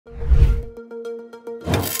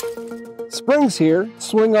Spring's here.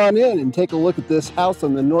 Swing on in and take a look at this house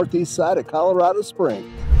on the northeast side of Colorado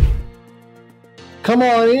Springs. Come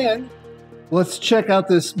on in. Let's check out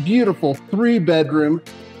this beautiful 3-bedroom,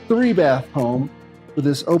 3-bath home with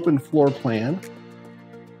this open floor plan.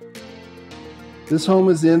 This home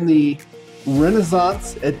is in the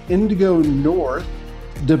Renaissance at Indigo North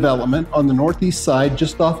development on the northeast side,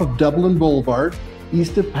 just off of Dublin Boulevard,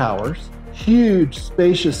 east of Powers. Huge,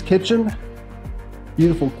 spacious kitchen,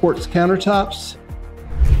 beautiful quartz countertops.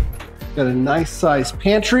 Got a nice sized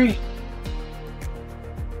pantry,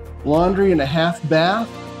 laundry and a half bath.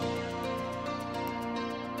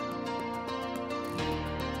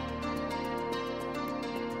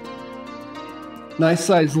 Nice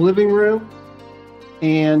sized living room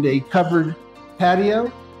and a covered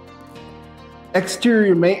patio.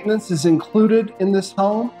 Exterior maintenance is included in this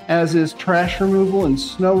home, as is trash removal and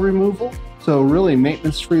snow removal. So really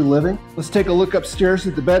maintenance-free living. Let's take a look upstairs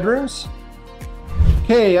at the bedrooms.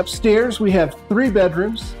 Okay, upstairs we have 3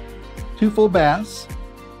 bedrooms, 2 full baths.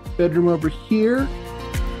 Bedroom over here.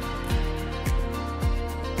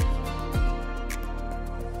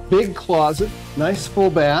 Big closet, nice full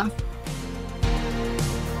bath.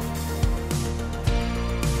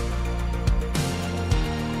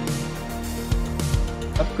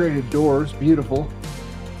 Upgraded doors, beautiful.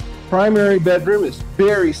 Primary bedroom is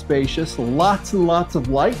very spacious, lots and lots of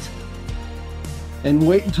light. And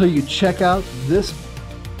wait until you check out this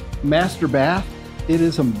master bath. It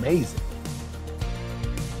is amazing.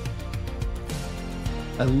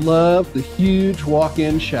 I love the huge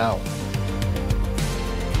walk-in shower.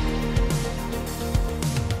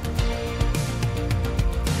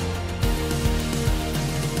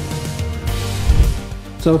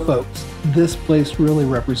 So folks, this place really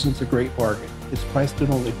represents a great bargain. It's priced at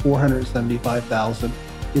only $475,000.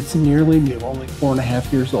 It's nearly new, only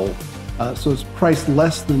 4.5 years old. So it's priced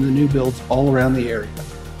less than the new builds all around the area.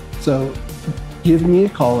 So give me a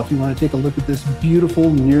call if you want to take a look at this beautiful,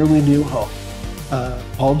 nearly new home.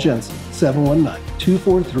 Paul Jensen,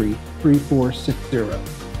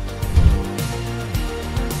 719-243-3460.